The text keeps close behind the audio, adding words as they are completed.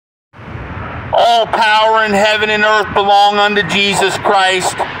All power in heaven and earth belong unto Jesus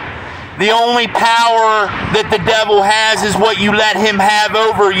Christ. The only power that the devil has is what you let him have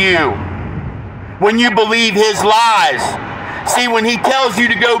over you. When you believe his lies. See, when he tells you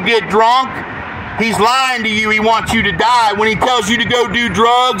to go get drunk, he's lying to you. He wants you to die. When he tells you to go do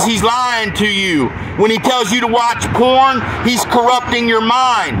drugs, he's lying to you. When he tells you to watch porn, he's corrupting your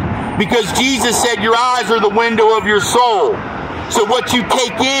mind. Because Jesus said your eyes are the window of your soul. So what you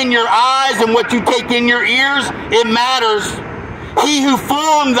take in your eyes and what you take in your ears, it matters. He who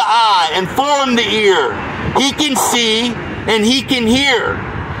formed the eye and formed the ear, he can see and he can hear.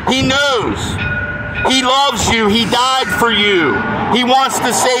 He knows. He loves you. He died for you. He wants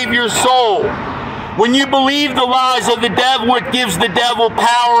to save your soul. When you believe the lies of the devil, it gives the devil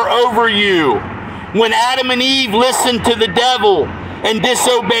power over you. When Adam and Eve listened to the devil and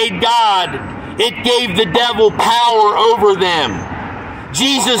disobeyed God, it gave the devil power over them.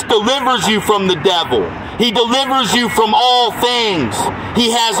 Jesus delivers you from the devil. He delivers you from all things.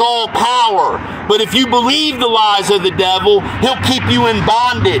 He has all power. But if you believe the lies of the devil, he'll keep you in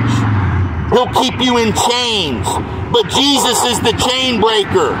bondage. He'll keep you in chains. But Jesus is the chain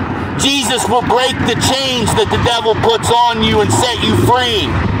breaker. Jesus will break the chains that the devil puts on you and set you free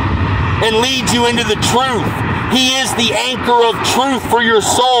and lead you into the truth. He is the anchor of truth for your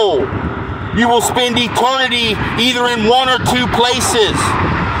soul. You will spend eternity either in one or two places.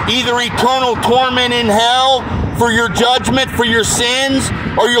 Either eternal torment in hell for your judgment, for your sins,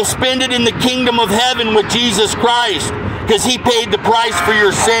 or you'll spend it in the kingdom of heaven with Jesus Christ, because he paid the price for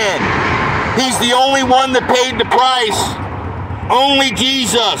your sin. He's the only one that paid the price. Only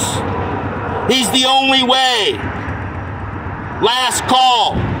Jesus. He's the only way. Last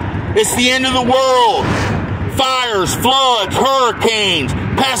call. It's the end of the world. Fires, floods, hurricanes,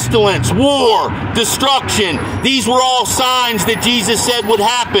 pestilence, war, destruction. These were all signs that Jesus said would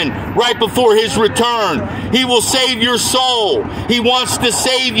happen right before his return. He will save your soul. He wants to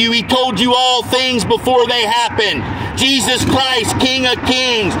save you. He told you all things before they happened. Jesus Christ, King of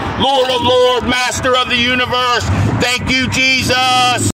Kings, Lord of Lords, Master of the universe. Thank you, Jesus.